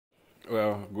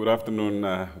Well, good afternoon,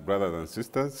 brothers and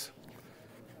sisters.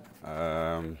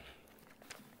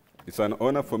 It's an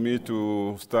honor for me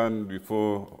to stand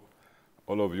before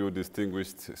all of you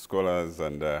distinguished scholars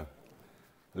and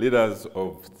leaders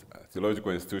of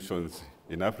theological institutions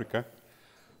in Africa.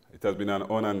 It has been an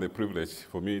honor and a privilege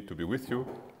for me to be with you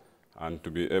and to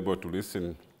be able to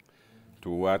listen to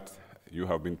what you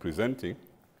have been presenting.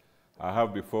 I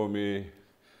have before me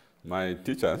my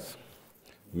teachers,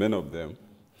 many of them,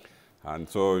 and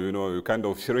so, you kind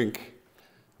of shrink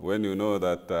when you know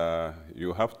that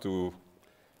you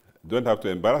don't have to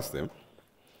embarrass them,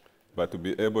 but to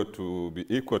be able to be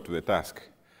equal to the task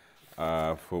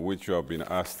for which you have been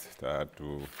asked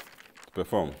to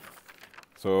perform.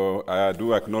 So I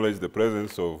do acknowledge the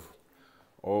presence of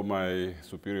all my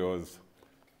superiors,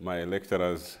 my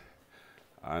lecturers,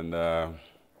 and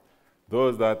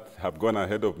those that have gone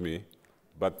ahead of me,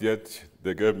 but yet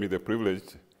they gave me the privilege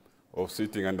of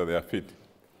sitting under their feet.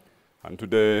 And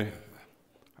today,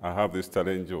 I have this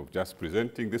challenge of just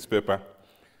presenting this paper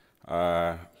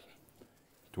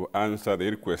to answer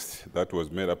the request that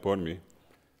was made upon me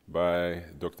by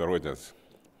Dr. Rogers.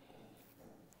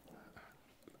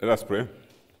 Let us pray.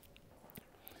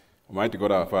 Almighty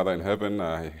God, our Father in heaven,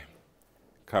 I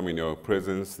come in your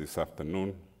presence this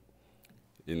afternoon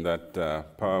in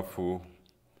that powerful,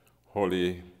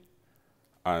 holy,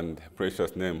 and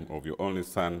precious name of your only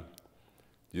Son,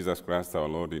 Jesus Christ, our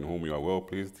Lord, in whom you are well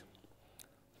pleased,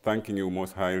 thanking you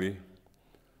most highly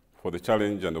for the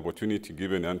challenge and opportunity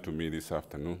given unto me this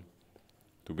afternoon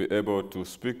to be able to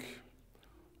speak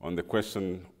on the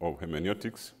question of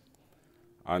hermeneutics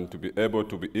and to be able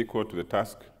to be equal to the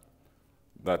task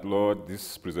that, Lord,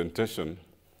 this presentation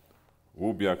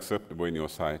will be acceptable in your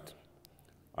sight.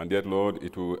 And yet, Lord,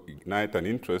 it will ignite an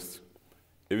interest,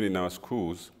 even in our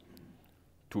schools,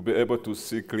 to be able to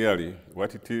see clearly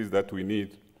what it is that we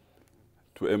need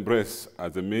to embrace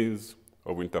as a means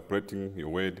of interpreting your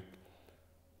word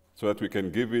so that we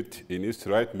can give it in its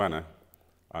right manner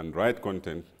and right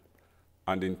content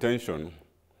and intention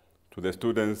to the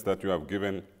students that you have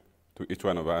given to each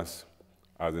one of us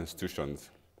as institutions.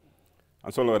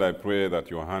 And so, Lord, I pray that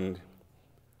your hand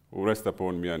will rest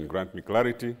upon me and grant me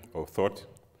clarity of thought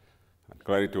and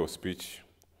clarity of speech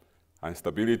and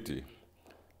stability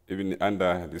even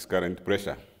under this current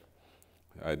pressure.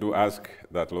 I do ask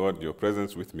that, Lord, your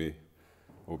presence with me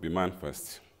will be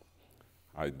manifest.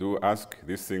 I do ask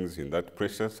these things in that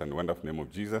precious and wonderful name of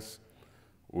Jesus,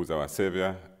 who is our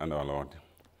Savior and our Lord.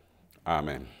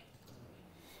 Amen.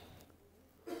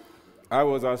 I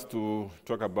was asked to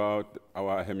talk about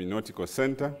our Hermeneutical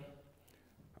Center,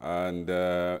 and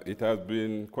it has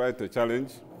been quite a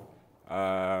challenge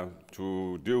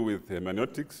to deal with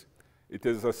hermeneutics. It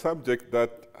is a subject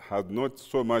that has not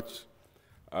so much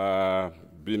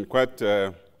been quite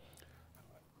an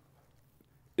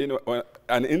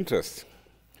interest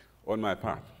on my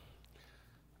part.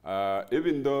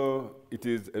 Even though it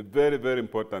is a very, very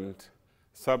important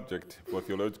subject for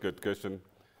theological education,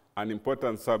 an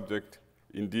important subject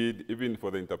indeed even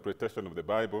for the interpretation of the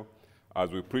Bible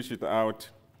as we preach it out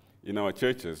in our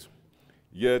churches,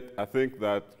 yet I think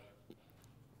that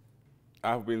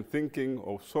I've been thinking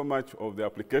of so much of the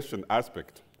application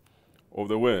aspect of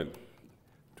the word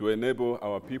to enable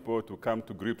our people to come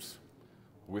to grips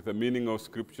with the meaning of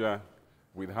Scripture,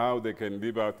 with how they can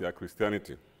live out their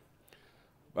Christianity.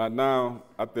 But now,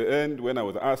 at the end, when I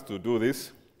was asked to do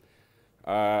this,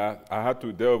 I had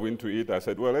to delve into it. I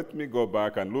said, well, let me go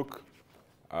back and look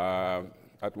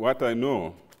at what I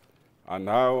know and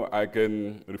how I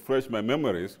can refresh my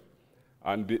memories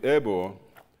and be able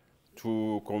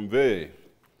to convey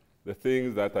the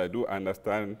things that I do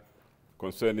understand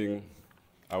concerning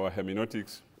our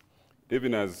hermeneutics,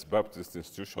 even as Baptist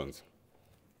institutions.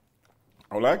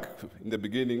 I would like, in the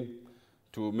beginning,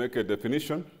 to make a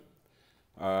definition.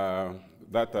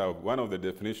 One of the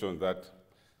definitions that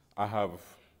I have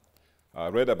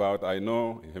read about, I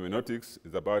know hermeneutics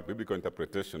is about biblical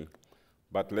interpretation,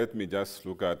 but let me just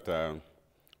look at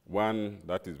one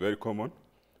that is very common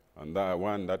and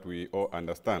one that we all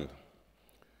understand.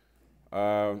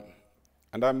 And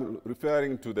I'm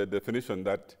referring to the definition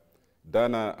that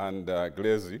Dana and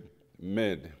Glazy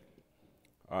made.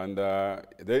 And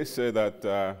they say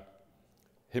that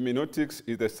hermeneutics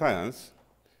is a science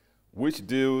which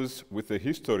deals with the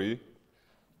history,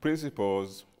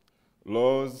 principles,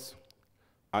 laws,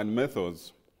 and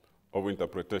methods of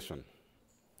interpretation.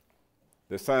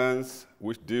 The science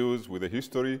which deals with the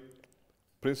history,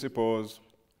 principles,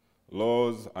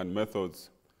 laws, and methods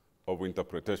of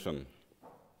interpretation.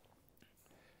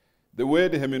 The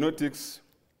word hermeneutics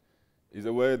is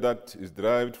a word that is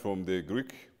derived from the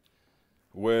Greek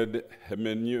word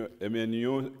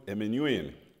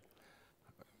hermeneuin.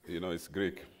 You know, it's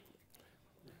Greek.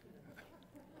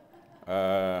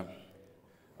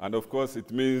 And of course,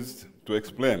 it means to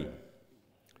explain.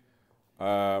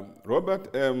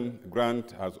 Robert M.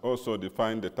 Grant has also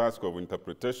defined the task of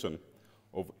interpretation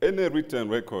of any written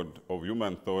record of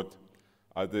human thought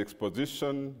as the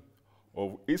exposition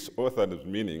of its author's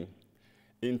meaning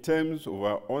in terms of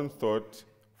our own thought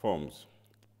forms.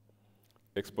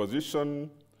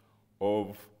 Exposition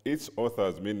of its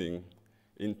author's meaning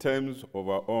in terms of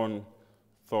our own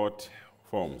thought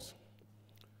forms.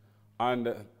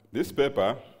 And this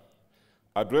paper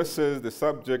addresses the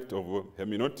subject of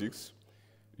hermeneutics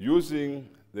using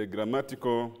the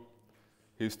grammatical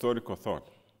historical thought,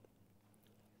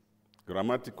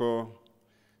 grammatical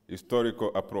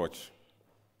historical approach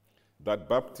that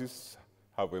Baptists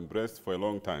have embraced for a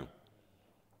long time.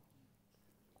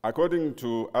 According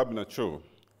to Abner Cho,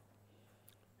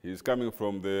 he is coming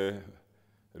from the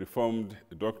Reformed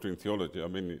doctrine theology,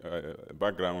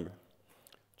 background.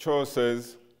 Cho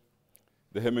says,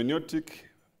 the hermeneutic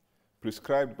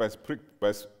prescribed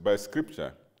by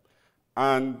Scripture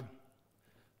and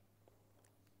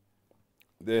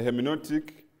the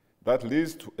hermeneutic that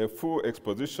leads to a full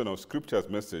exposition of Scripture's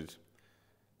message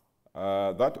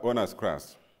that honors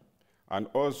Christ and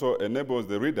also enables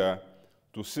the reader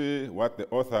to see what the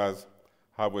authors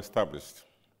have established.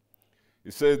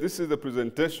 He says this is the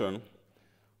presentation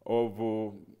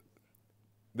of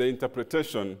the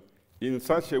interpretation in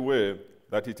such a way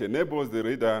that it enables the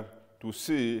reader to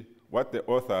see what the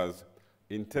authors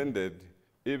intended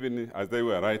even as they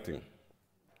were writing.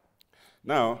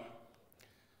 Now,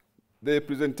 the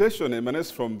presentation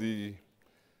emanates from the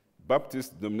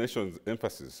Baptist denomination's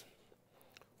emphasis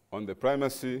on the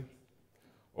primacy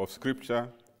of Scripture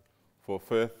for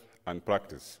faith and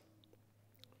practice.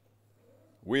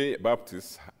 We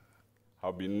Baptists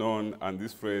have been known, and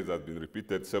this phrase has been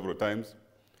repeated several times,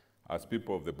 as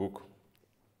people of the book.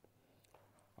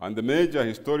 And the major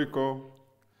historical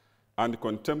and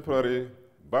contemporary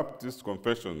Baptist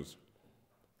confessions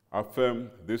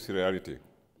affirm this reality.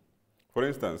 For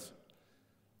instance,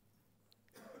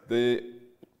 the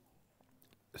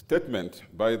statement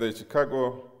by the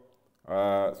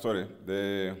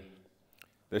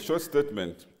the short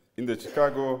statement in the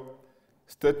Chicago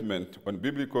Statement on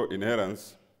Biblical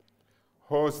Inerrance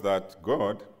holds that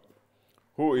God,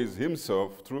 who is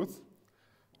himself truth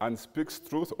and speaks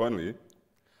truth only,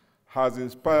 has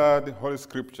inspired Holy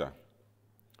Scripture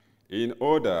in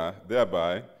order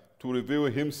thereby to reveal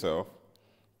himself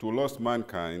to lost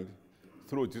mankind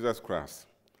through Jesus Christ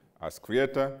as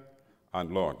Creator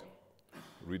and Lord,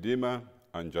 Redeemer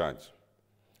and Judge.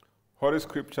 Holy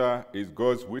Scripture is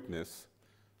God's witness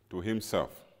to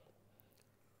himself.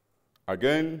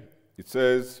 Again, it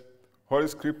says, Holy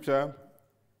Scripture,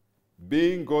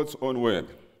 being God's own word,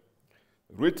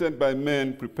 written by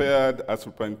men prepared as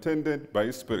superintended by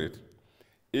his Spirit,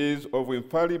 is of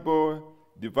infallible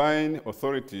divine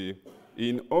authority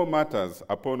in all matters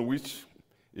upon which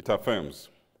it affirms,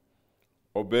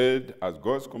 obeyed as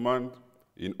God's command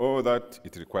in all that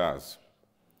it requires,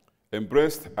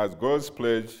 embraced as God's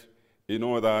pledge in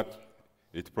all that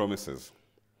it promises.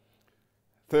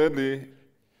 Thirdly,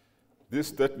 this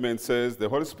statement says the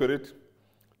Holy Spirit,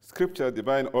 Scripture's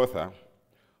divine author,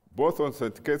 both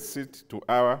authenticates it to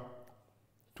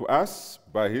us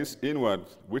by his inward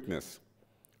witness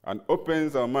and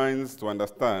opens our minds to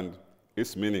understand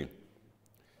its meaning.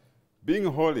 Being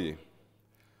holy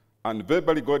and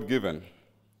verbally God-given,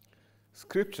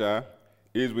 Scripture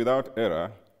is without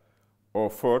error or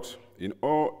fault in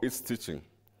all its teaching,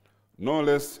 no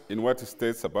less in what it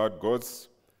states about God's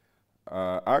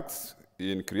acts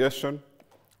in creation,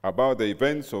 about the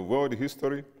events of world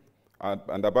history,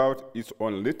 and about its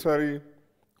own literary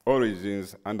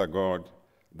origins under God,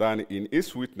 than in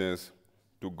its witness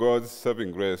to God's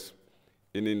saving grace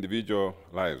in individual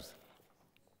lives.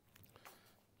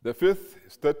 The fifth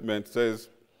statement says,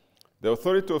 the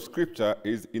authority of Scripture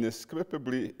is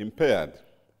inescapably impaired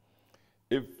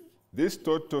if this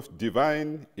thought of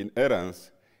divine inerrance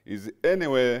is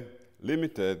anywhere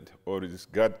limited or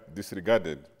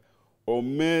disregarded or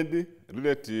made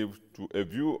relative to a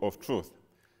view of truth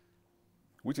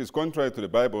which is contrary to the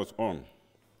Bible's own,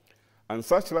 and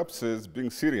such lapses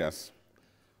being serious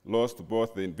loss to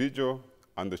both the individual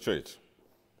and the church.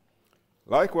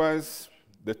 Likewise,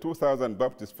 the 2000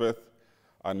 Baptist Faith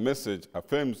and Message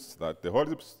affirms that the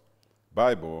Holy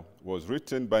Bible was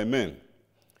written by men,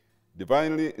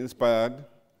 divinely inspired,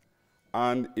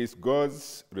 and is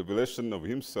God's revelation of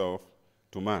himself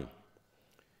to man.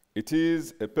 It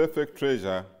is a perfect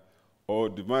treasure or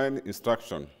divine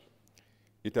instruction.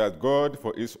 It has God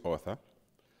for its author,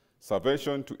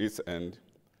 salvation to its end,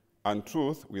 and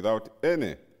truth without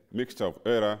any mixture of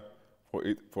error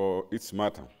for its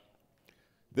matter.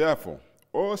 Therefore,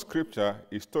 all Scripture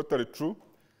is totally true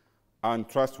and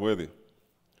trustworthy.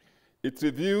 It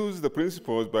reveals the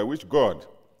principles by which God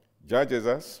judges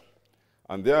us,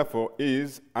 and therefore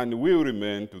is and will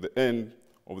remain to the end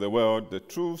of the world the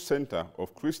true center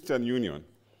of Christian union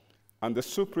and the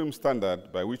supreme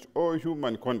standard by which all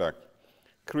human conduct,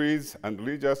 creeds, and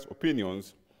religious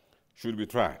opinions should be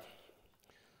tried.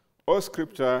 All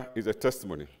Scripture is a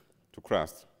testimony to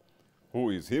Christ,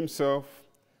 who is himself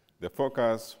the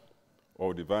focus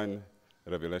of divine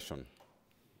revelation.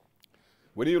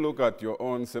 When you look at your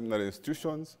own seminary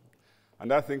institutions,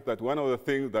 and I think that one of the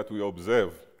things that we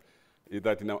observe is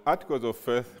that in our articles of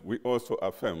faith, we also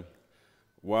affirm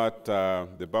what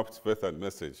the Baptist Faith and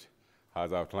Message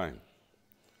has outlined.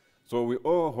 So we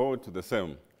all hold to the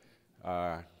same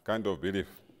kind of belief.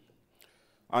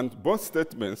 And both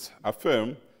statements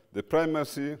affirm the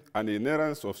primacy and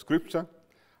inerrance of Scripture,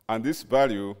 and this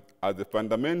value as the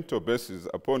fundamental basis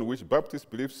upon which Baptist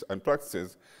beliefs and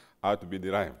practices are to be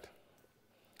derived.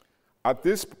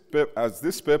 As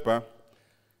this paper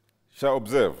shall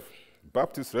observe,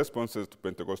 Baptist responses to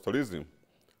Pentecostalism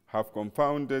have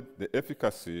confounded the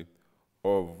efficacy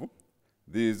of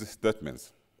these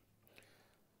statements.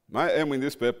 My aim in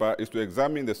this paper is to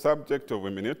examine the subject of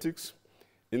hermeneutics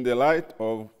in the light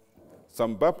of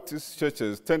some Baptist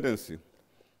churches' tendency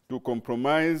to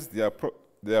compromise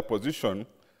their position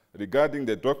regarding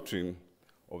the doctrine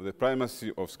of the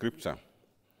primacy of Scripture.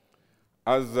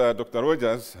 As Dr.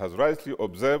 Rogers has rightly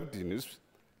observed in his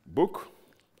book,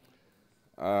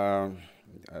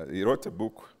 he wrote a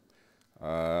book,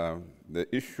 The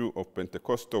Issue of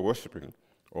Pentecostal Worshiping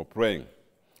or Praying,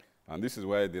 and this is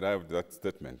where I derived that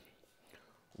statement.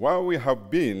 While we have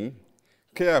been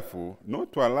careful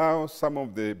not to allow some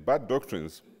of the bad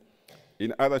doctrines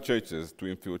in other churches to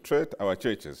infiltrate our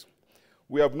churches,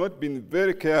 we have not been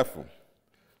very careful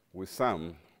with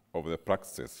some of the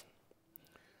practices.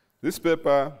 This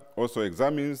paper also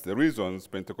examines the reasons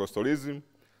Pentecostalism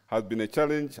has been a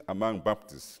challenge among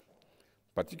Baptists,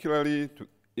 particularly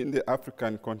in the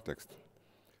African context,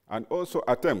 and also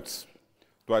attempts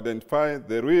to identify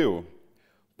the real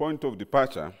point of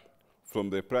departure from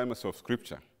the primacy of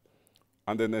Scripture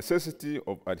and the necessity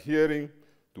of adhering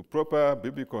to proper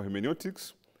biblical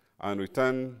hermeneutics and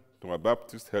return to our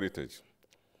Baptist heritage.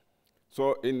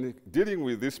 So in dealing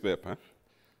with this paper,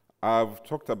 I've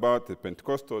talked about the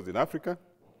Pentecostals in Africa,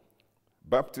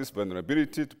 Baptist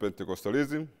vulnerability to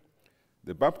Pentecostalism,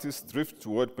 the Baptist drift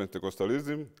toward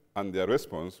Pentecostalism and their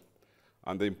response,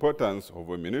 and the importance of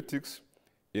hermeneutics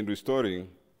in restoring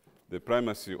the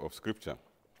primacy of Scripture.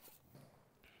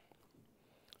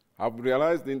 I've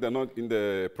realized in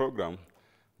the program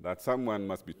that someone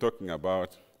must be talking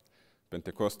about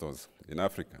Pentecostals in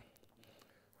Africa.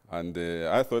 And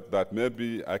I thought that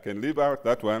maybe I can leave out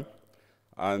that one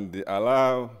and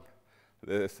allow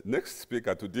the next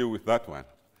speaker to deal with that one.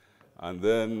 And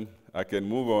then I can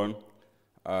move on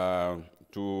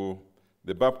to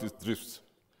the Baptist drifts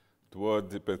toward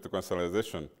the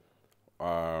Pentecostalization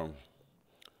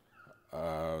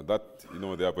that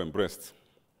they have embraced.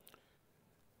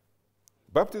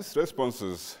 Baptist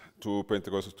responses to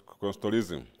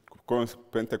Pentecostalism.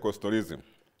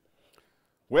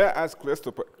 Whereas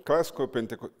classical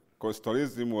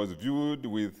Pentecostalism was viewed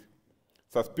with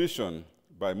suspicion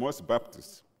by most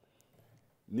Baptists,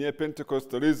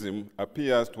 Neo-Pentecostalism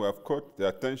appears to have caught the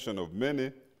attention of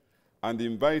many and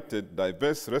invited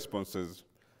diverse responses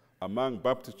among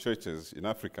Baptist churches in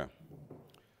Africa.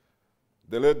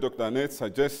 The late Dr. Nate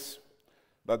suggests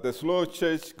that the slow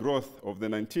church growth of the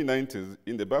 1990s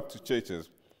in the Baptist churches,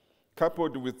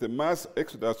 coupled with the mass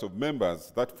exodus of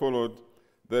members that followed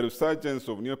the resurgence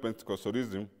of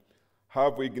Neo-Pentecostalism,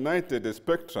 have ignited a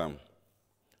spectrum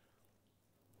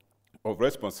of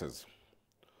responses.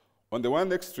 On the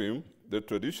one extreme, the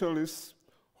traditionalists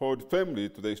hold firmly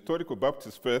to the historical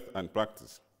Baptist faith and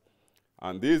practice,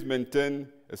 and these maintain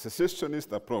a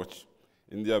cessationist approach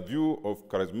in their view of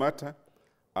charismata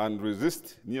and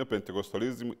resist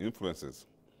Neo-Pentecostalism influences.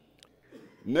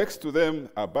 Next to them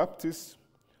are Baptists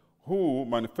who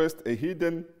manifest a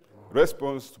hidden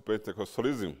response to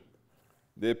Pentecostalism.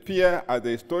 They appear at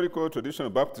the historical traditional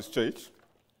Baptist church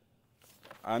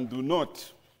and do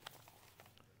not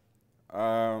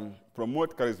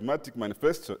promote charismatic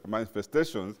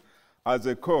manifestations as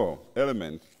a core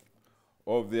element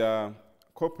of their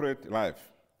corporate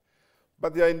life.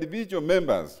 But they are individual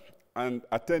members and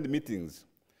attend meetings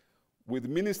with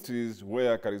ministries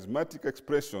where charismatic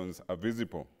expressions are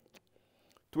visible.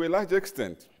 To a large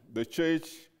extent, the church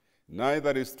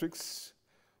neither restricts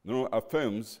nor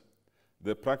affirms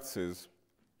the practices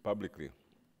publicly.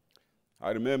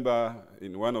 I remember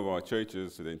in one of our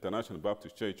churches, the International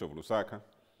Baptist Church of Lusaka,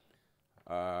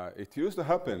 it used to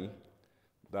happen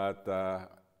that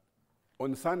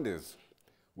on Sundays,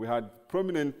 we had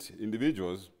prominent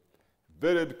individuals,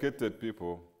 very educated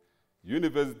people,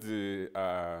 university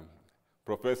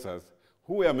professors,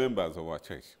 who were members of our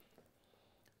church.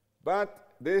 But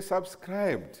they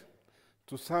subscribed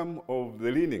to some of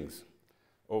the leanings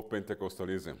of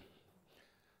Pentecostalism.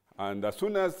 And as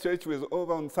soon as church was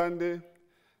over on Sunday,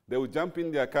 they would jump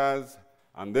in their cars,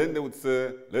 and then they would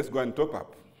say, let's go and top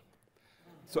up.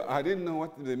 So I didn't know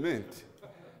what they meant.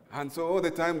 And so all the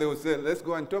time they would say, let's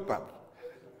go and top up.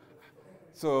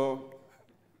 So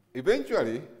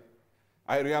eventually,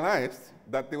 I realized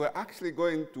that they were actually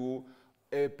going to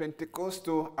a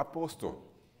Pentecostal apostle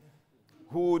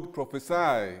who would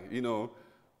prophesy,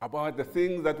 about the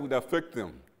things that would affect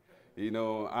them,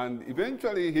 and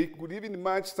eventually he could even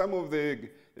match some of the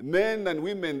men and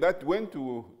women that went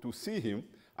to see him,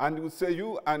 and would say,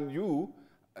 you,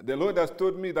 the Lord has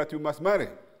told me that you must marry.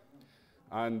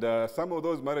 And some of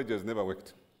those marriages never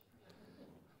worked.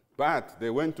 But they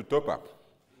went to top up.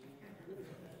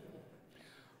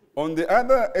 On the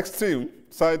other extreme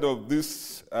side of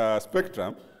this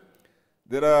spectrum,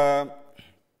 there are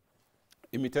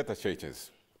imitator churches.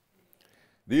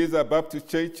 These are Baptist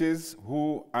churches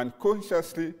who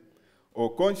unconsciously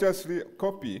or consciously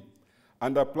copy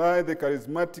and apply the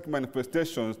charismatic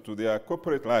manifestations to their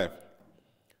corporate life.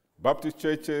 Baptist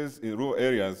churches in rural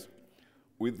areas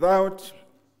without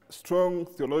strong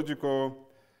theologically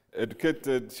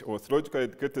educated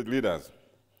leaders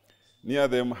near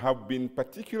them have been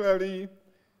particularly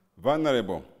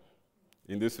vulnerable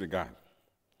in this regard.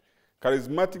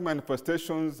 Charismatic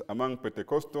manifestations among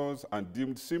Pentecostals are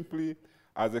deemed simply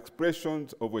as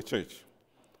expressions of a church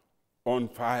on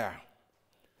fire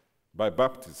by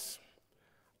Baptists,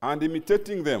 and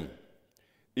imitating them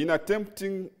in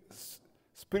attempting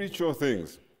spiritual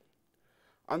things.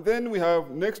 And then we have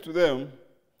next to them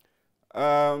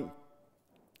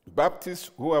Baptists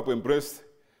who have embraced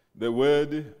the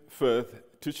word faith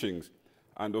teachings.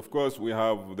 And of course, we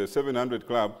have the 700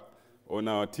 Club on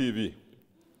our TV.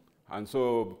 And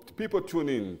so people tune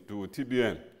in to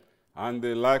TBN, and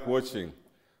they like watching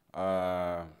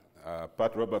Pat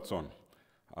Robertson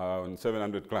on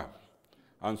 700 Club.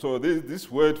 And so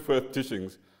these word faith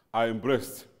teachings are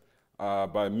embraced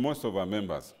by most of our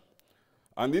members.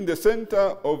 And in the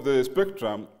center of the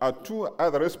spectrum are two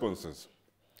other responses.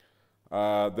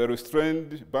 The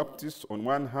restrained Baptists, on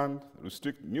one hand,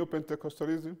 restrict New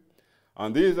Pentecostalism,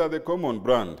 and these are the common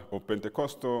brand of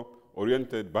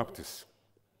Pentecostal-oriented Baptists.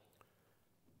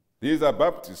 These are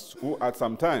Baptists who, at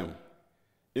some time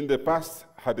in the past,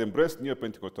 had embraced New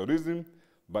Pentecostalism,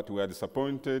 but were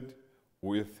disappointed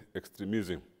with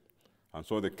extremism. And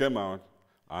so they came out,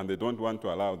 and they don't want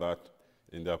to allow that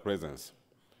in their presence.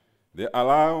 They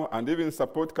allow and even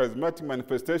support charismatic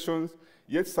manifestations,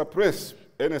 yet suppress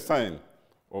any sign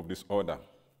of disorder.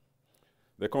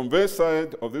 The converse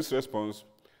side of this response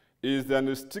is the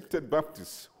unrestricted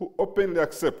Baptists who openly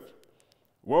accept,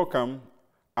 welcome,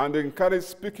 and encourage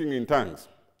speaking in tongues,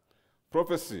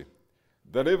 prophecy,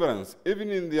 deliverance, even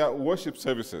in their worship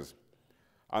services.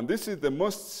 And this is the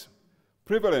most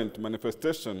prevalent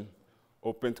manifestation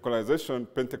of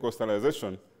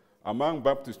Pentecostalization among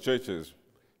Baptist churches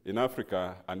in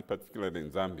Africa, and particularly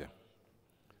in Zambia.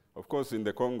 Of course, in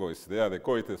the Congo, it's there. They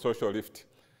call it a social lift,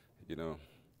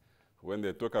 when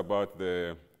they talk about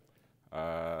the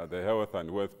health and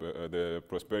wealth, the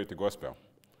prosperity gospel.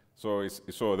 So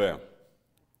it's all there.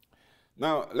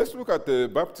 Now, let's look at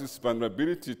the Baptist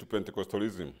vulnerability to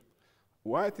Pentecostalism.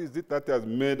 What is it that has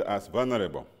made us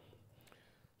vulnerable?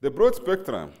 The broad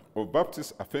spectrum of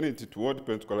Baptist affinity toward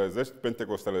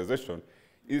Pentecostalization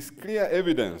is clear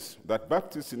evidence that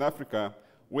Baptists in Africa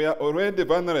were already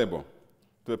vulnerable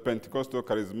to the Pentecostal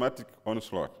charismatic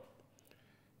onslaught.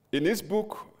 In his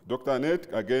book, Dr. Annette,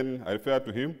 again, I refer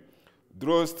to him,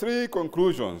 draws three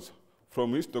conclusions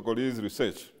from his Togolese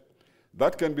research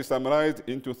that can be summarized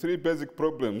into three basic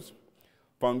problems: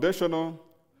 foundational,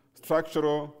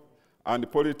 structural, and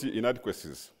polity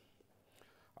inadequacies.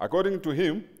 According to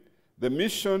him, the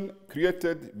mission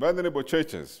created vulnerable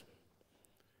churches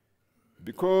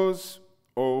because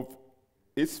of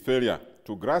its failure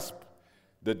to grasp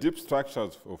the deep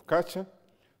structures of culture,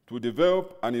 to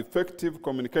develop an effective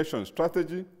communication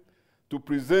strategy, to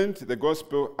present the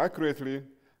gospel accurately,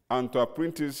 and to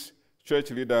apprentice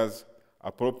church leaders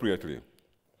appropriately.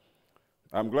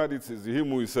 I'm glad it is him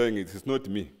who is saying it, it's not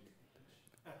me.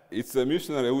 it's a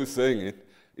missionary who is saying it.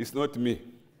 It's not me.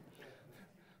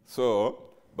 So,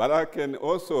 but I can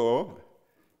also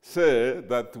say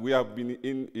that we have been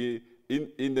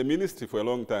in the ministry for a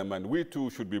long time, and we too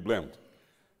should be blamed.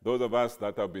 Those of us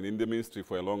that have been in the ministry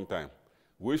for a long time,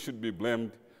 we should be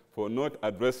blamed for not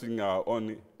addressing our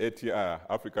own ATR,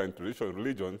 African traditional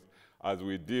religions, as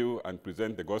we deal and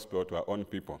present the gospel to our own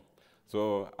people.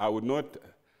 So I would not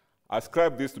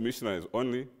ascribe this to missionaries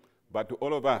only, but to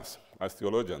all of us as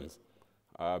theologians,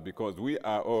 because we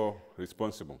are all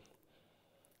responsible.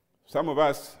 Some of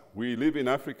us, we live in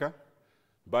Africa,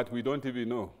 but we don't even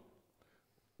know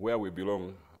where we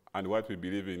belong and what we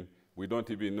believe in. We don't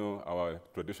even know our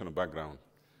traditional background.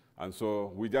 And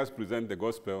so we just present the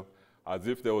gospel as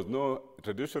if there was no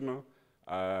traditional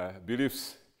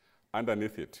beliefs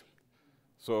underneath it.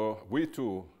 So we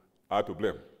too are to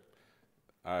blame.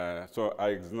 So I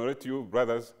exonerate you,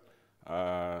 brothers,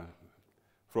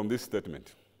 from this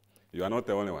statement. You are not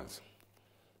the only ones.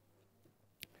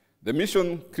 The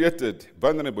mission created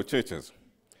vulnerable churches.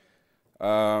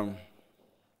 Sorry,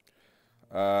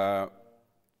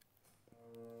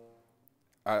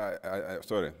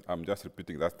 I'm just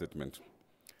repeating that statement.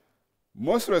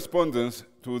 Most respondents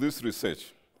to this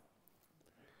research,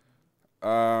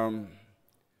 I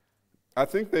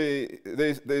think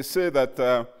they say that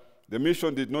the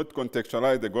mission did not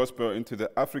contextualize the gospel into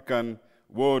the African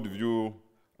worldview,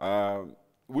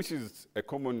 which is a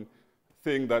common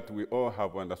thing that we all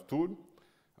have understood.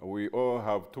 We all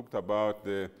have talked about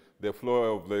the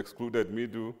flow of the excluded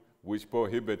middle, which Paul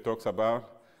Hibbert talks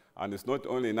about. And it's not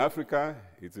only in Africa,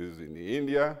 it is in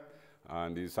India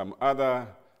and in some other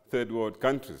third world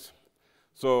countries.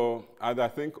 So, and I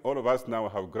think all of us now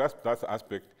have grasped that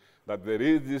aspect, that there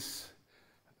is this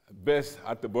base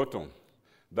at the bottom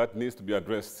that needs to be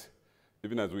addressed,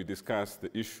 even as we discuss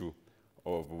the issue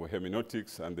of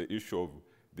hermeneutics and the issue of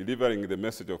delivering the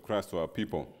message of Christ to our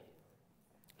people.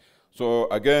 So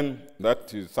again,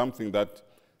 that is something that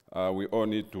we all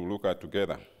need to look at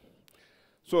together.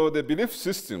 So the belief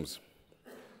systems,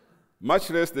 much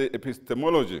less the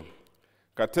epistemology,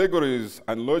 categories,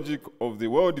 and logic of the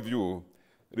worldview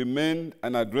remained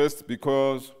unaddressed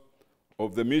because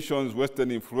of the mission's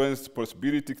Western-influenced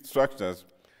possibility structures,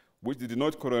 which did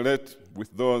not correlate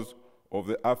with those of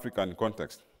the African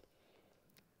context.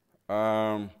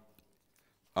 And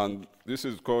this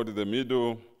is called the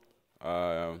middle,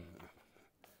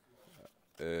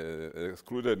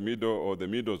 excluded middle, or the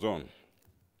middle zone.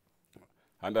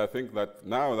 And I think that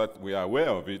now that we are aware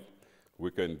of it, we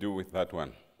can deal with that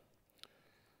one.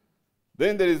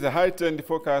 Then there is a heightened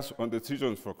focus on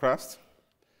decisions for Christ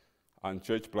and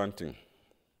church planting.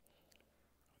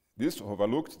 This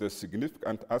overlooked the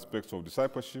significant aspects of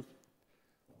discipleship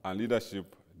and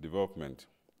leadership development.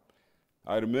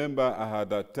 I remember I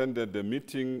had attended a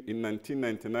meeting in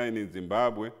 1999 in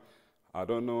Zimbabwe. I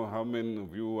don't know how many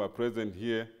of you are present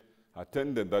here,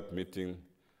 attended that meeting.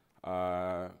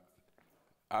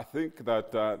 I think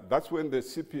that that's when the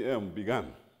CPM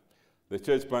began, the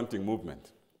church planting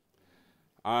movement.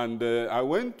 And I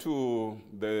went to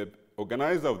the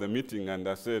organizer of the meeting and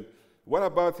I said, what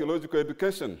about theological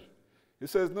education? He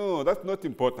says, no, that's not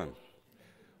important.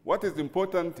 What is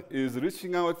important is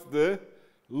reaching out the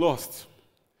lost.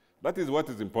 That is what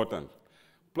is important.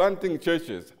 Planting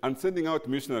churches and sending out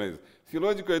missionaries.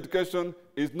 Theological education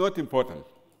is not important.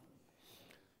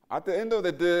 At the end of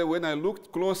the day, when I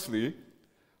looked closely,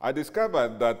 I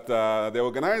discovered that the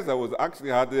organizer was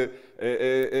actually had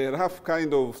a rough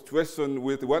kind of situation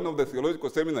with one of the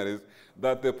theological seminaries,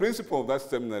 that the principal of that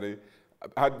seminary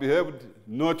had behaved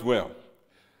not well.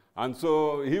 And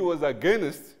so he was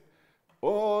against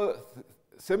all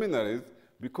seminaries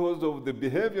because of the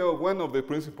behavior of one of the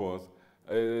principals,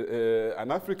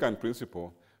 an African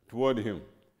principal, toward him.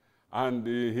 And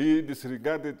he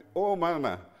disregarded all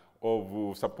manner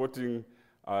of supporting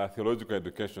theological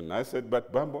education. I said,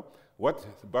 but Bambo,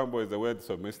 Bambo is the word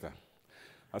submister.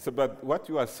 I said, but what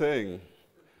you are saying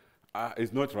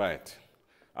is not right.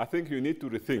 I think you need to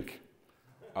rethink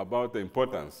about the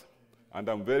importance. And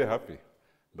I'm very happy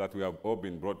that we have all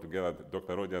been brought together,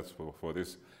 Dr. Rogers, for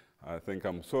this. I think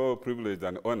I'm so privileged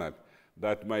and honored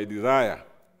that my desire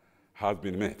has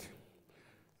been met.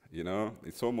 You know,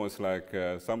 it's almost like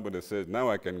somebody says, now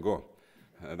I can go,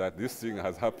 that this thing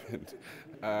has happened.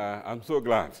 I'm so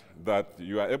glad that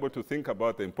you are able to think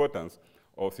about the importance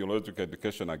of theological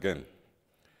education again.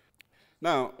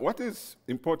 Now, what is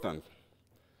important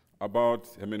about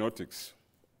hermeneutics?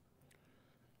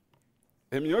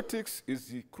 Hermeneutics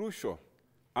is crucial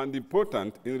and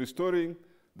important in restoring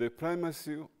the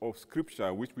primacy of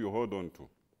Scripture which we hold on to.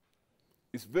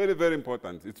 It's very, very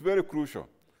important. It's very crucial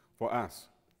for us.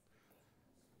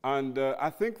 And I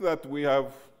think that we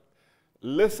have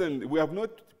listened, we have not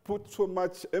put so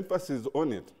much emphasis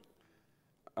on it.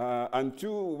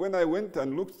 Until when I went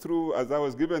and looked through, as I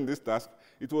was given this task,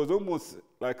 it was almost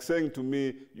like saying to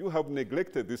me, you have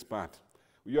neglected this part.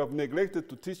 You have neglected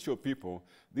to teach your people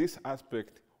this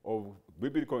aspect of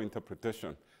biblical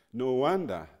interpretation. No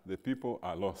wonder the people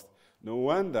are lost. No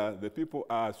wonder the people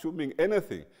are assuming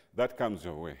anything that comes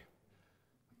your way.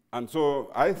 And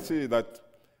so I see that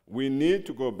we need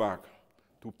to go back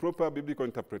to proper biblical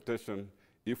interpretation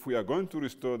if we are going to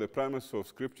restore the primacy of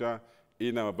Scripture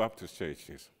in our Baptist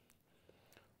churches.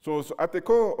 So at the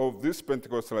core of this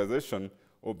Pentecostalization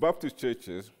of Baptist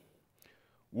churches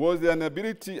was the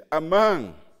inability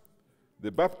among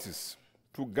the Baptists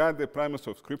to guard the primacy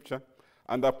of Scripture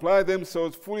and apply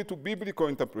themselves fully to biblical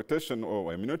interpretation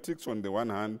or hermeneutics on the one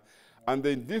hand, and the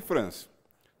indifference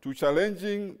to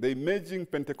challenging the emerging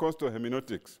Pentecostal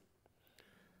hermeneutics.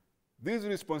 These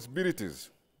responsibilities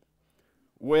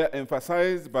were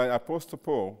emphasized by Apostle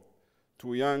Paul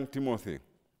to young Timothy.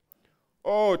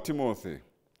 Oh, Timothy,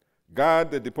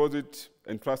 guard the deposit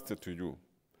entrusted to you.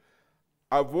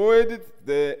 Avoid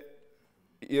the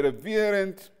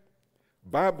irreverent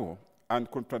babble and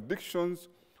contradictions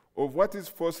of what is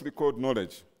falsely called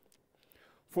knowledge.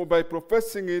 For by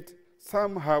professing it,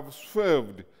 some have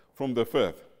swerved from the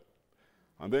faith.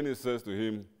 And then he says to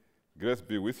him, grace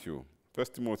be with you. 1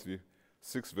 Timothy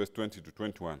 6, verse 20 to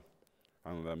 21.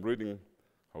 And I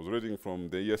was reading from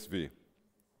the ESV.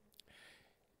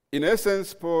 In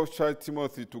essence, Paul charged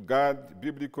Timothy to guard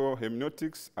biblical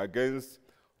hermeneutics against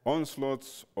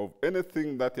onslaughts of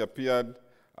anything that appeared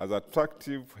as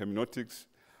attractive hermeneutics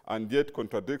and yet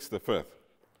contradicts the faith.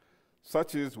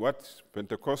 Such is what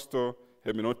Pentecostal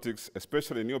hermeneutics,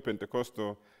 especially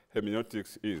Neo-Pentecostal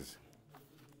hermeneutics, is.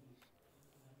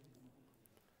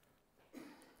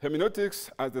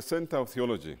 Hermeneutics as the center of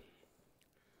theology.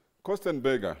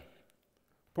 Kostenberger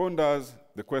ponders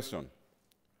the question,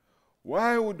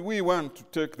 why would we want to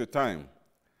take the time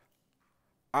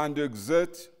and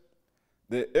exert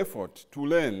the effort to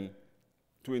learn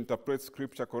to interpret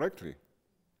Scripture correctly?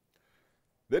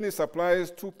 Then he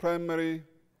supplies two primary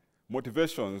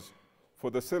motivations for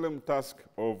the solemn task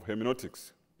of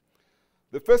hermeneutics.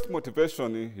 The first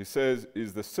motivation, he says,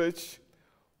 is the search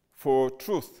for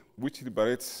truth which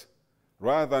liberates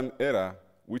rather than error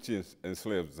which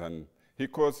enslaves. And he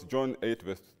quotes John 8,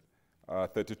 verse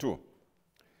 32.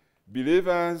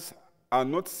 Believers are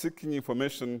not seeking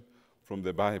information from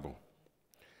the Bible.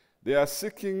 They are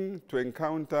seeking to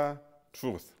encounter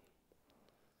truth.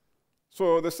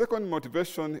 So the second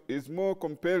motivation is more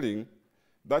compelling.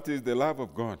 That is the love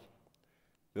of God,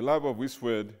 the love of His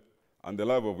Word, and the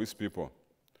love of His people.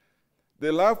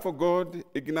 The love for God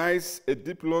ignites a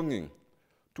deep longing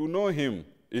to know Him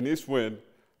in His Word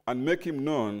and make Him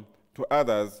known to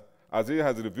others as He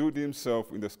has revealed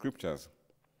Himself in the Scriptures.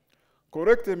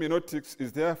 Correct hermeneutics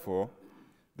is therefore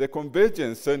the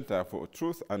convergence center for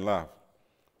truth and love,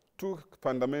 two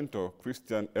fundamental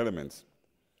Christian elements.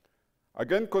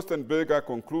 Again, Kostenberger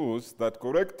concludes that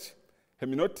correct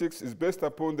hermeneutics is based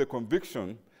upon the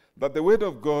conviction that the Word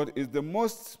of God is the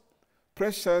most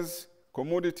precious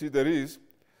commodity there is,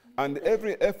 and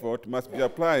every effort must be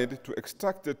applied to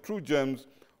extract the true gems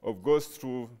of God's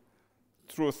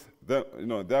truth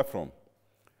therefrom.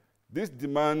 This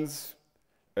demands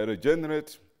a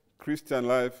regenerate Christian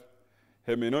life,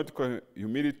 hermeneutical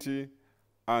humility,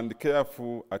 and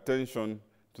careful attention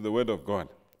to the Word of God.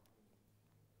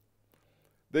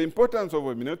 The importance of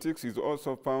hermeneutics is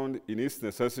also found in its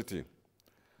necessity.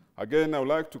 Again, I would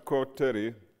like to quote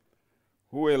Terry,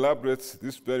 who elaborates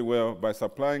this very well by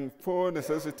supplying four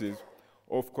necessities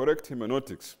of correct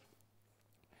hermeneutics.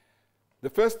 The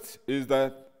first is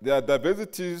that there are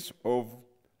diversities of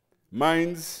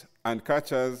minds and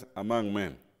cultures among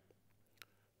men.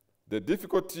 The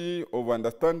difficulty of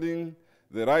understanding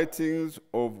the writings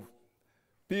of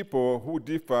people who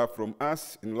differ from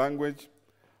us in language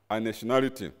and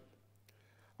nationality,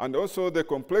 and also the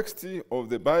complexity of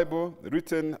the Bible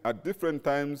written at different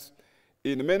times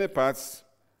in many parts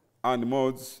and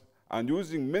modes and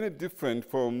using many different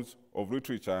forms of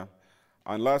literature.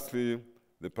 And lastly,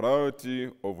 the priority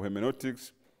of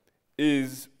hermeneutics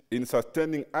is in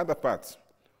sustaining other parts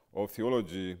of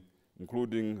theology,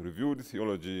 including reviewed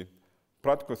theology,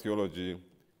 practical theology,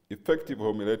 effective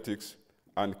homiletics,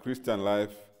 and Christian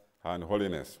life and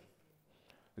holiness.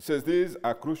 It says these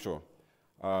are crucial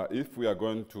if we are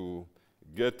going to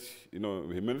get,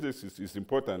 hermeneutics is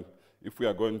important if we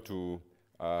are going to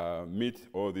meet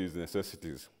all these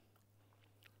necessities.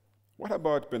 What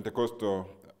about Pentecostal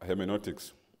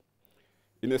hermeneutics?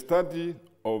 In a study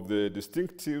of the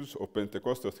distinctives of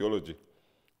Pentecostal theology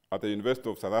at the University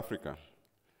of South Africa,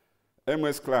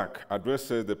 M.S. Clark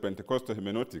addresses the Pentecostal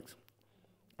hermeneutics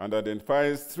and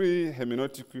identifies three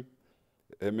hermeneutical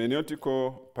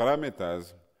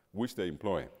parameters which they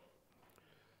employ.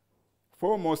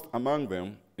 Foremost among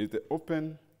them is the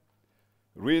open,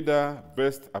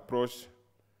 reader-based approach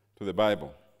to the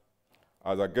Bible,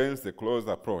 as against the closed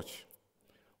approach,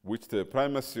 which the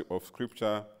primacy of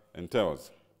Scripture entails.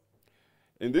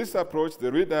 In this approach,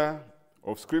 the reader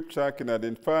of Scripture can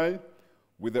identify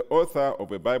with the author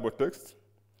of a Bible text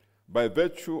by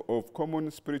virtue of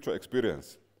common spiritual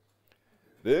experience.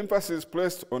 The emphasis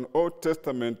placed on Old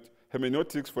Testament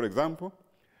hermeneutics, for example,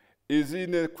 is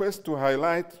in a quest to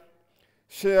highlight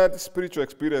shared spiritual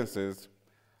experiences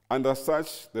and as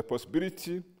such the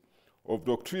possibility of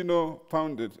doctrine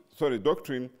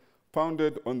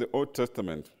founded on the Old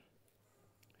Testament.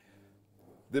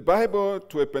 The Bible,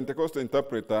 to a Pentecostal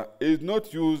interpreter, is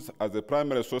not used as a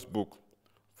primary source book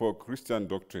for Christian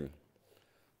doctrine.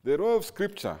 The role of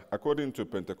Scripture, according to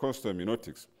Pentecostal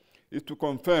hermeneutics, is to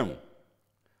confirm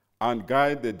and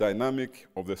guide the dynamic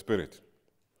of the Spirit.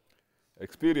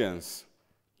 Experience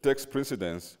takes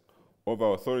precedence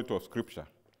over authority of Scripture,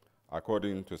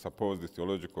 according to supposed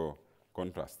theological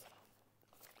contrast.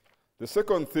 The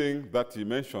second thing that he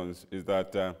mentions is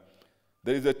that there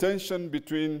is a tension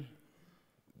between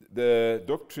the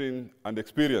doctrine and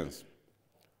experience.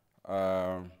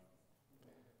 So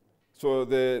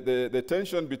the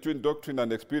tension between doctrine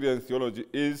and experience theology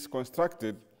is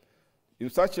constructed in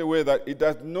such a way that it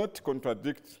does not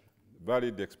contradict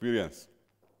valid experience.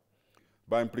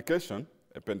 By implication,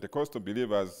 a Pentecostal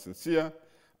believer's sincere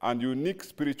and unique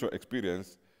spiritual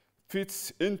experience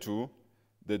fits into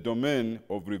the domain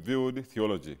of revealed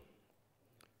theology.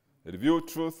 Revealed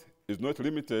truth is not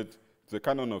limited to the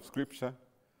canon of Scripture,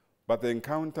 but the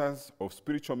encounters of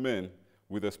spiritual men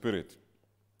with the Spirit.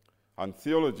 And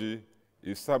theology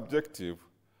is subjective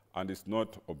and is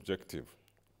not objective.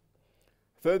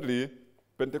 Thirdly,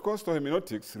 Pentecostal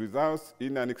hermeneutics results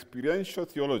in an experiential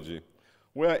theology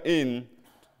wherein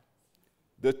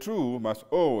the true must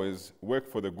always work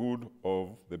for the good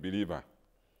of the believer.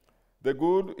 The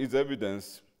good is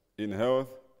evidenced in health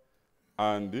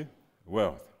and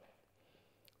wealth.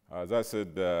 As I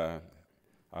said,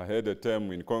 I heard a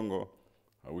term in Congo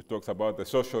which talks about the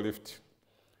social lift.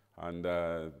 And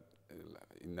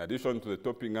in addition to the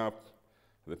topping up,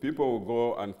 the people will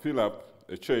go and fill up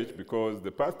a church because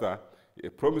the pastor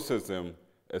promises them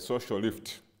a social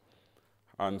lift.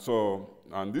 And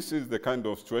this is the kind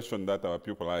of situation that our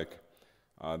people like.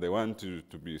 They want to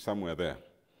be somewhere there,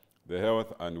 the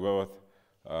health and wealth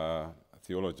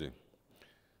theology.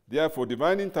 Therefore,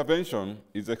 divine intervention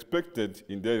is expected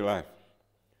in daily life.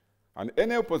 And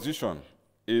any opposition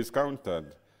is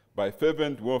countered by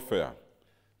fervent warfare,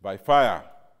 by fire.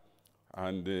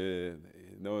 And they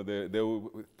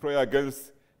will pray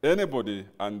against anybody,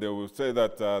 and they will say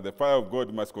that the fire of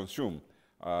God must consume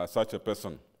such a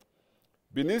person.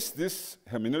 Beneath this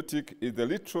hermeneutic is the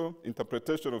literal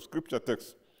interpretation of Scripture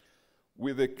text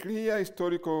with a clear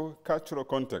historical, cultural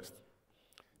context,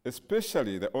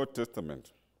 especially the Old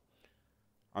Testament.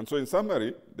 And so in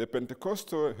summary, the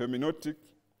Pentecostal hermeneutic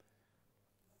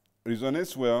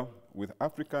resonates well with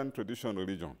African traditional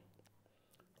religion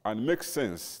and makes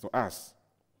sense to us,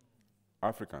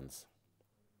 Africans.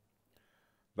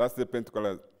 That's the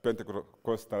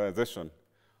Pentecostalization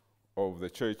of the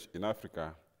church in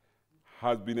Africa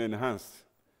has been enhanced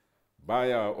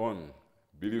by our own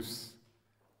beliefs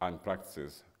and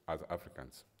practices as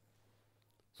Africans.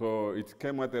 So it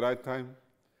came at the right time,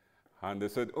 and they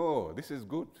said, oh, this is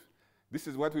good. This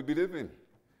is what we believe in.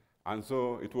 And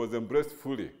so it was embraced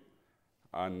fully.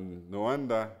 And no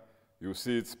wonder you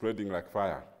see it spreading like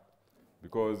fire,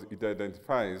 because it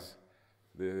identifies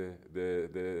the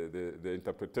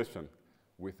interpretation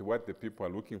with what the people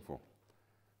are looking for,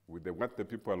 with what the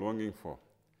people are longing for,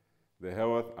 the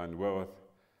health and wealth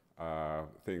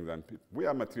things. And we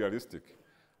are materialistic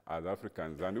as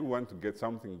Africans, and we want to get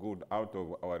something good out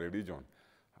of our religion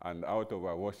and out of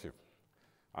our worship.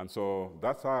 And so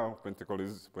that's how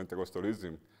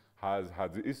Pentecostalism has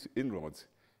had its inroads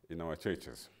in our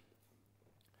churches.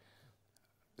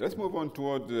 Let's move on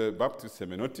toward the Baptist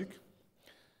hermeneutic.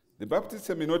 The Baptist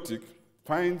hermeneutic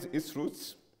finds its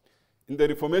roots in the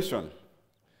Reformation,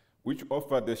 which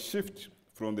offered a shift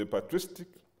from the patristic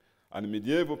and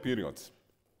medieval periods.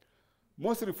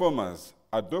 Most reformers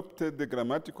adopted the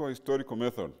grammatical historical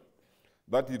method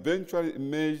that eventually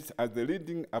emerged as the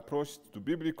leading approach to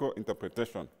biblical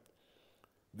interpretation.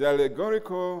 The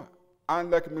allegorical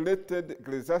and accumulated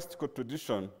ecclesiastical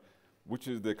tradition, which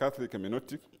is the Catholic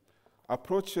hermeneutic,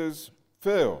 approaches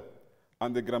fail,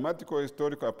 and the grammatical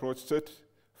historical approach set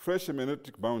fresh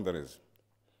hermeneutic boundaries.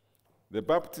 The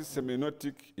Baptist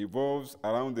hermeneutic evolves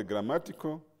around the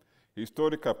grammatical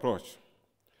historical approach,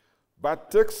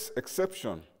 but takes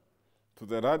exception to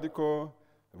the radical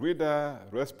reader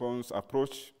response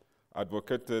approach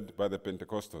advocated by the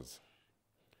Pentecostals.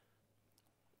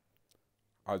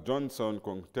 As Johnson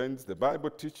contends, the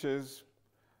Bible teaches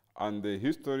and the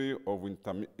history of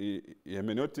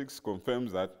hermeneutics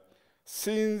confirms that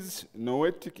since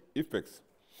noetic effects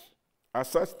are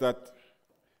such that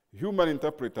human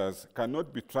interpreters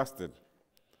cannot be trusted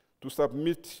to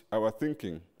submit our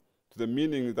thinking to the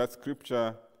meaning that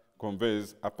Scripture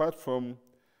conveys apart from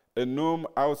a norm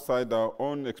outside our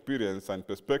own experience and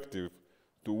perspective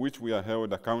to which we are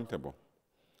held accountable.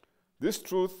 This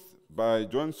truth by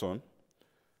Johnson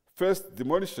first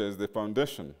demolishes the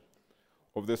foundation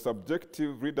of the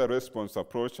subjective reader response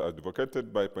approach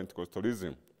advocated by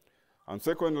Pentecostalism, and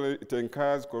secondly, it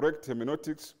encourages correct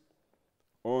hermeneutics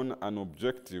on an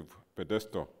objective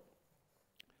pedestal.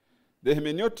 The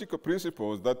hermeneutical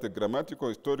principles that the grammatical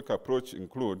historical approach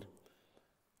include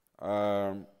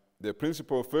the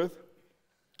principle of faith,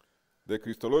 the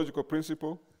Christological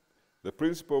principle, the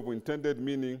principle of intended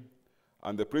meaning,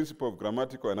 and the principle of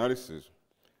grammatical analysis.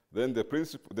 Then the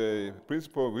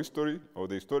principle of history, or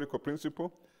the historical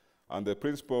principle, and the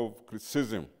principle of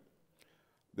criticism.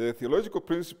 The theological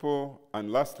principle, and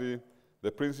lastly,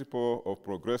 the principle of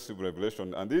progressive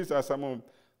revelation. And these are some of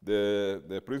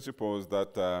the principles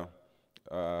that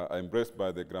are embraced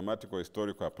by the grammatical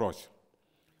historical approach.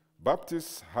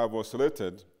 Baptists have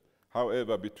oscillated,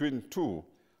 however, between two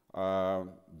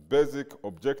basic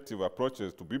objective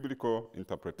approaches to biblical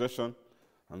interpretation,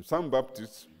 and some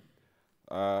Baptists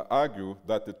argue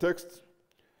that the text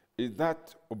is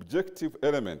that objective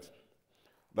element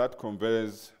that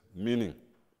conveys meaning.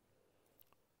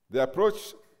 The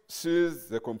approach sees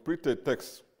the completed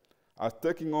text as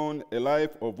taking on a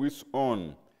life of its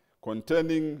own,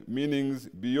 containing meanings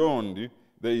beyond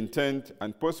the intent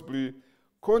and possibly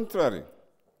contrary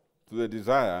to the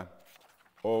desire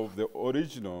of the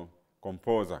original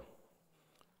composer.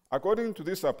 According to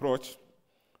this approach,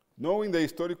 knowing the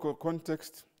historical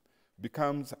context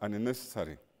becomes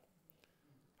unnecessary.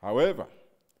 However,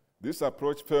 this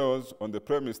approach fails on the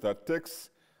premise that texts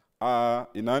are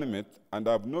inanimate and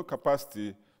have no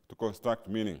capacity to construct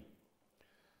meaning.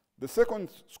 The second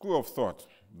school of thought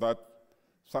that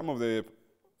some of the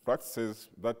practices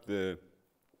that the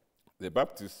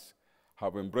Baptists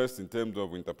have embraced in terms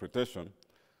of interpretation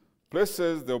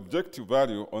places the objective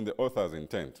value on the author's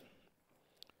intent.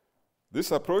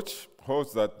 This approach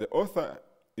holds that the author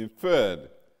inferred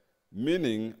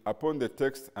meaning upon the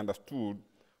text understood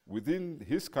within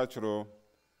his cultural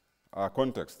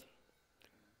context.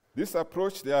 This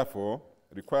approach, therefore,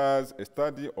 requires a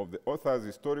study of the author's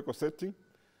historical setting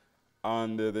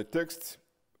and the text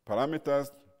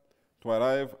parameters to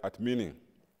arrive at meaning.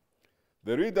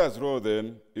 The reader's role,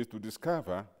 then, is to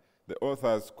discover the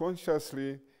author's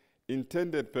consciously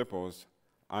intended purpose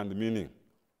and meaning.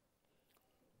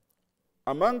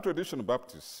 Among traditional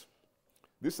Baptists,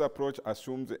 this approach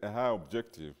assumes a higher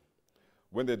objective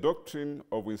when the doctrine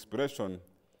of inspiration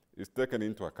is taken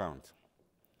into account.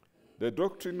 The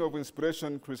doctrine of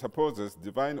inspiration presupposes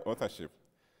divine authorship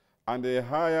and a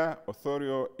higher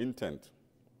authorial intent.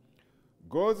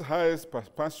 God's highest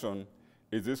passion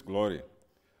is His glory.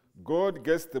 God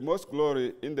gets the most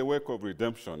glory in the work of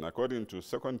redemption, according to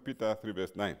 2 Peter 3,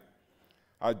 verse 9.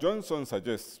 As Johnson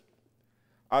suggests,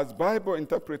 as Bible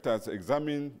interpreters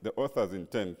examine the author's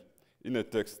intent in a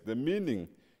text, the meaning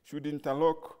should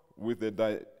interlock with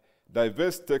the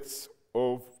diverse texts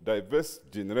of diverse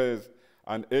genres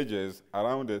and ages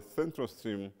around a central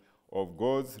theme of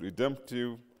God's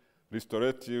redemptive,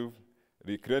 restorative,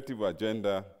 recreative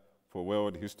agenda for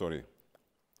world history.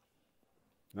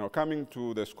 Now, coming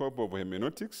to the scope of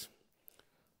hermeneutics,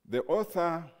 the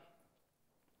author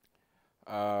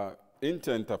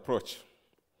intent approach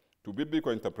to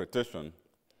biblical interpretation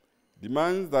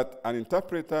demands that an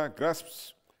interpreter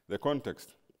grasps the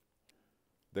context,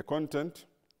 the content,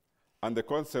 and the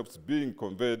concepts being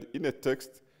conveyed in a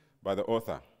text by the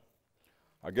author.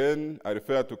 Again, I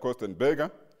refer to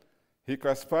Kostenberger. He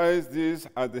classifies these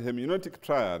as the hermeneutic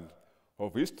triad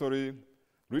of history,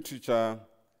 literature,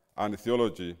 and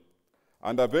theology,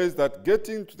 and avers that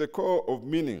getting to the core of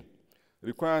meaning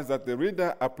requires that the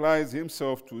reader applies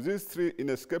himself to these three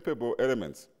inescapable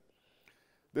elements.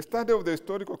 The study of the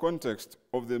historical context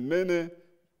of the many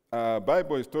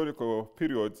Bible historical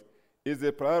periods is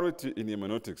a priority in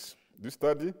hermeneutics. This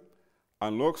study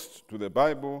unlocks to the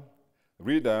Bible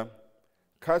reader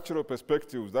cultural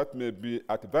perspectives that may be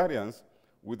at variance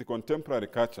with the contemporary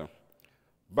culture,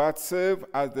 but serve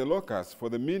as the locus for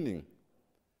the meaning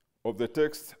of the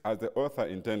text as the author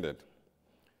intended.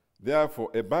 Therefore,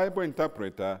 a Bible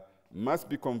interpreter must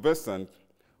be conversant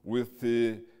with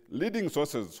the leading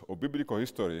sources of biblical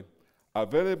history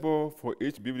available for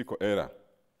each biblical era.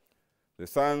 The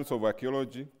science of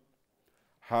archaeology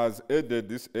has aided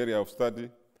this area of study,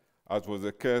 as was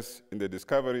the case in the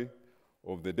discovery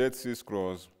of the Dead Sea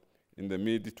Scrolls in the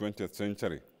mid-20th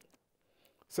century.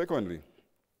 Secondly,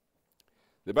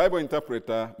 the Bible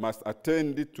interpreter must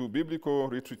attend to biblical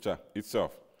literature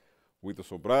itself with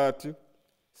sobriety,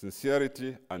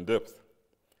 sincerity, and depth.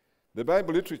 The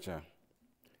Bible literature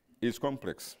is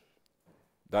complex,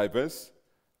 diverse,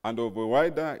 and of a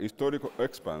wider historical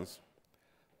expanse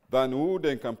than would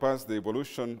encompass the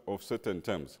evolution of certain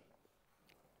terms.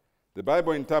 The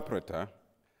Bible interpreter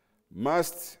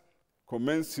must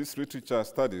commence his literature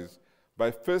studies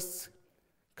by first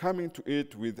coming to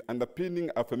it with underpinning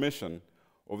affirmation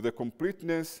of the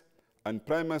completeness and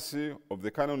primacy of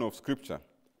the canon of Scripture.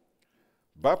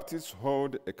 Baptists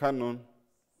hold to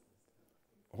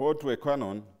a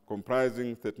canon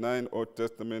comprising 39 Old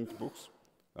Testament books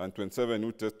and 27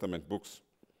 New Testament books.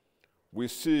 We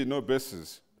see no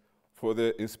basis for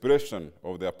the inspiration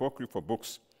of the apocryphal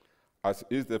books, as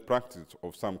is the practice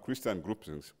of some Christian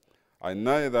groupings, and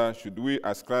neither should we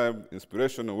ascribe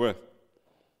inspirational worth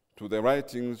to the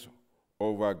writings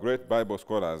of our great Bible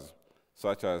scholars,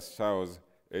 such as Charles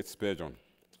H. Spurgeon.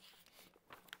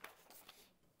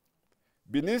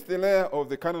 Beneath the layer of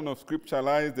the canon of Scripture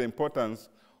lies the importance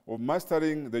of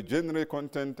mastering the general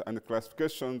content and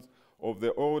classifications of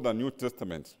the Old and New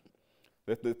Testaments.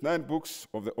 The 39 books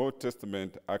of the Old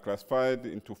Testament are classified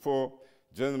into 4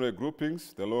 general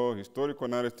groupings: the law, historical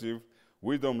narrative,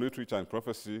 wisdom, literature, and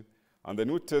prophecy. And the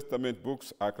New Testament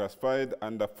books are classified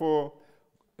under 4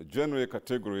 general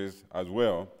categories as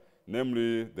well,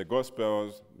 namely the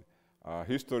Gospels,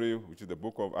 history, which is the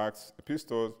book of Acts,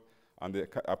 epistles, and the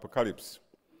Apocalypse.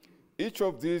 Each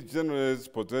of these genres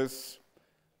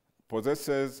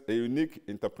possesses a unique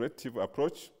interpretive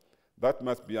approach that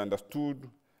must be understood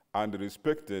and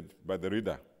respected by the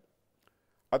reader.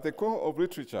 At the core of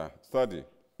literature study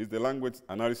is the language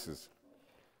analysis.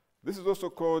 This is also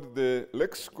called the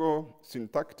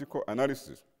lexico-syntactical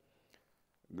analysis.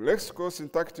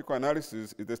 Lexico-syntactical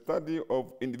analysis is the study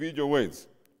of individual words,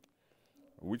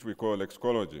 which we call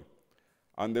lexicology,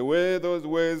 and the way those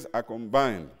words are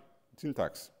combined,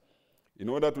 syntax, in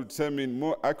order to determine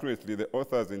more accurately the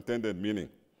author's intended meaning.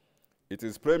 It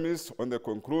is premised on the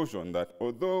conclusion that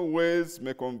although words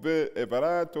may convey a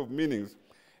variety of meanings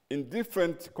in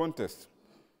different contexts,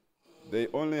 they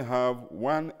only have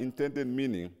one intended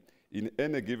meaning in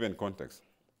any given context.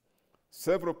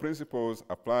 Several principles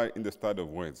apply in the study of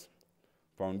words.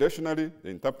 Foundationally, the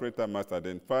interpreter must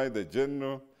identify the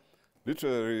general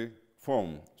literary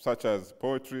form, such as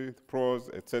poetry, prose,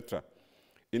 etc.,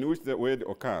 in which the word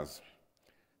occurs.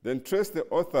 Then trace the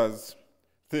author's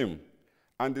theme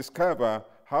and discover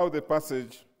how the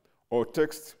passage or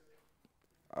text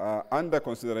under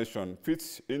consideration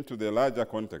fits into the larger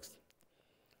context.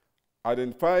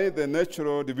 Identify the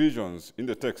natural divisions in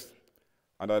the text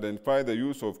and identify the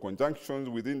use of conjunctions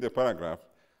within the paragraph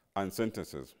and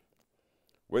sentences.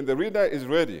 When the reader is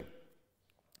ready,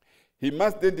 he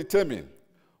must then determine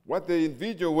what the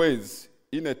individual words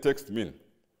in a text mean,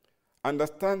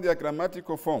 understand their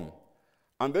grammatical form,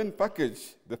 and then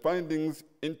package the findings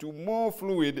into more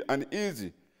fluid and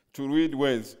easy to read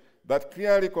words that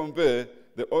clearly convey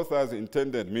the author's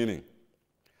intended meaning.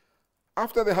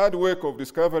 After the hard work of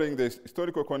discovering the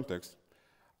historical context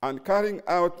and carrying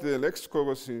out the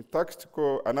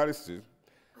lexico-syntactical analysis,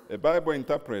 a Bible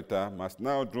interpreter must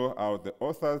now draw out the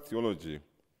author's theology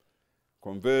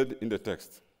conveyed in the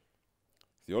text.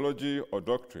 Theology or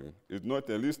doctrine is not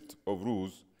a list of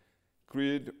rules,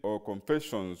 creed, or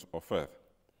confessions of faith.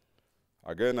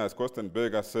 Again, as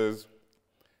Kostenberger says,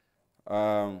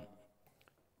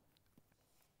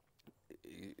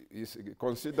 he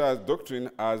considers doctrine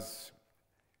as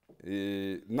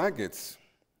nuggets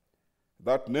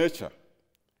that nurture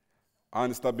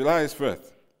and stabilize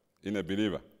faith in a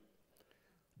believer.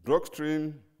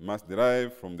 Doctrine must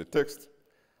derive from the text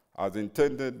as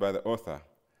intended by the author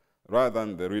rather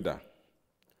than the reader.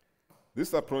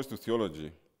 This approach to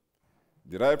theology,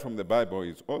 derived from the Bible,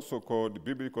 is also called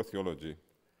biblical theology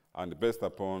and based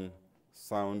upon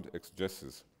sound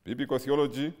exegesis. Biblical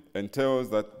theology entails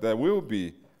that there will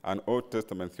be an Old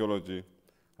Testament theology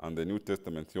and the New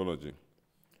Testament theology.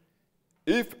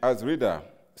 If, as reader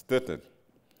stated,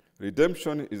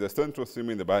 redemption is a central theme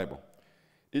in the Bible,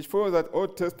 It follows that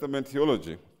Old Testament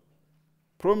theology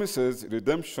promises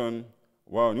redemption,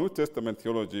 while New Testament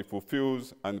theology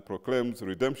fulfills and proclaims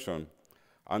redemption,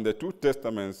 and the two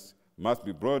testaments must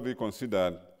be broadly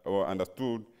considered or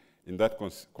understood in that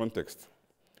context.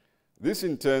 This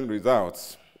in turn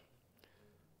results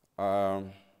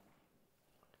in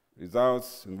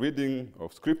reading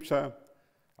of Scripture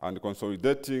and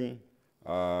consolidating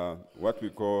what we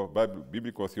call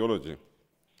biblical theology.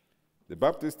 The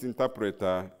Baptist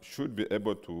interpreter should be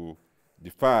able to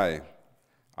defy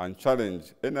and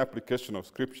challenge any application of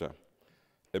Scripture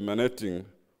emanating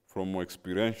from more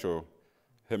experiential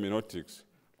hermeneutics,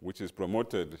 which is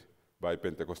promoted by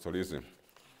Pentecostalism.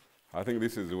 I think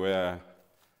this is where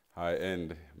I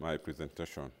end my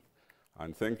presentation.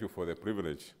 And thank you for the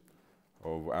privilege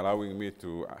of allowing me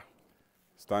to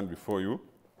stand before you.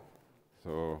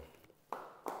 So,